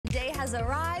has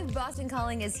arrived. Boston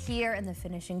Calling is here, and the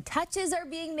finishing touches are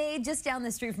being made just down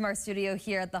the street from our studio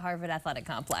here at the Harvard Athletic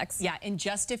Complex. Yeah, in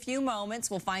just a few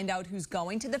moments, we'll find out who's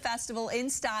going to the festival in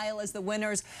style as the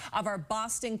winners of our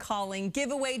Boston Calling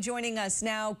giveaway. Joining us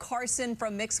now, Karson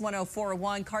from Mix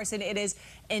 104.1. Karson, it is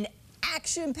an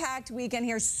action-packed weekend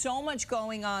here, so much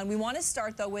going on. We want to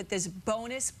start, though, with this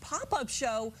bonus pop-up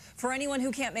show for anyone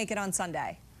who can't make it on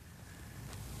Sunday.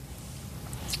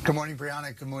 Good morning,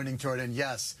 Brianna. Good morning, Jordan.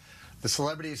 Yes, the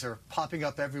celebrities are popping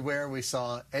up everywhere. We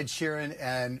saw Ed Sheeran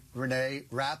and Renee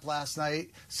rap last night,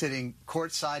 sitting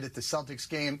courtside at the Celtics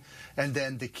game. And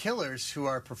then the Killers, who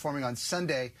are performing on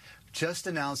Sunday, just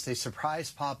announced a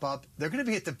surprise pop-up. They're going to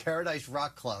be at the Paradise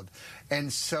Rock Club.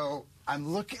 And so I'm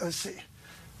looking, let's see,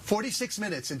 46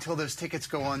 minutes until those tickets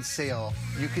go on sale.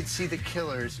 You could see the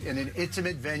Killers in an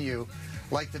intimate venue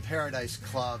like the Paradise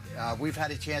Club. We've had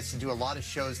a chance to do a lot of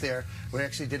shows there. We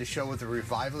actually did a show with the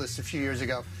Revivalists a few years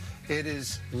ago. It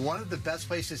is one of the best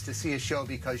places to see a show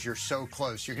because you're so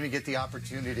close. You're going to get the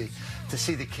opportunity to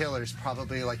see the Killers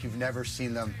probably like you've never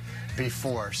seen them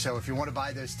before. So if you want to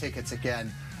buy those tickets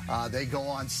again, they go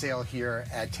on sale here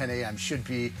at 10 a.m. Should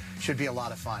be a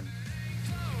lot of fun.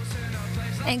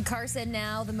 And Karson,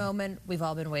 now the moment we've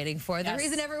all been waiting for. The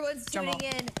reason everyone's tuning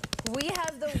in. We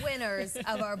have the winners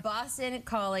of our Boston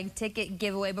Calling ticket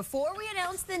giveaway. Before we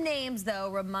announce the names, though,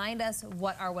 remind us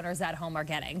what our winners at home are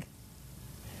getting.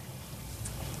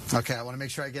 Okay, I want to make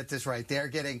sure I get this right. They're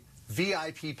getting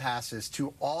VIP passes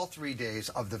to all 3 days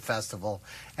of the festival.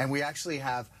 And we actually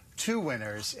have two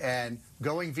winners. And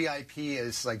going VIP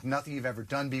is like nothing you've ever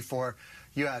done before.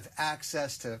 You have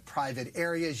access to private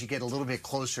areas. You get a little bit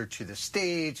closer to the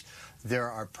stage. There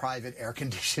are private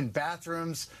air-conditioned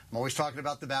bathrooms. I'm always talking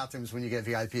about the bathrooms when you get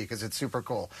VIP because it's super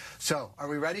cool. So, are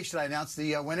we ready? Should I announce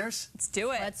the winners? Let's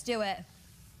do it. Let's do it.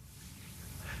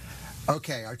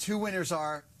 Okay, our two winners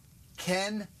are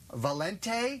Ken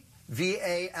Valente,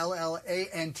 V-A-L-L-A-N-T-E,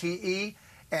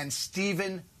 and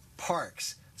Stephen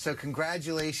Parks. So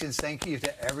congratulations. Thank you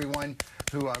to everyone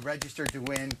who registered to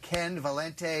win. Ken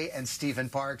Valente and Stephen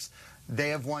Parks. They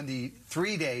have won the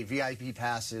 3-day VIP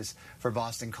passes for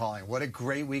Boston Calling. What a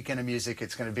great weekend of music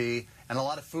it's going to be, and a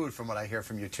lot of food from what I hear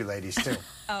from you two ladies, too.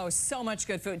 Oh, so much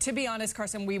good food. To be honest,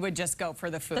 Karson, we would just go for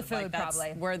the food. The food,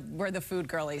 probably. We're the food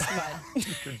girlies.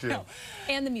 Good deal. No.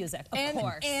 And the music, of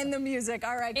course. And the music.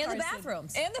 All right, and Karson. the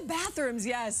bathrooms. And the bathrooms,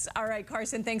 yes. All right,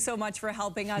 Karson, thanks so much for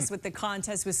helping us with the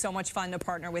contest. It was so much fun to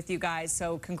partner with you guys.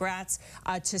 So congrats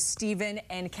to Stephen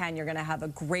and Ken. You're going to have a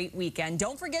great weekend.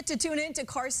 Don't forget to tune in to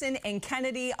Karson and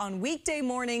Kennedy on weekday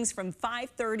mornings from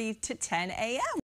 5:30 to 10 a.m.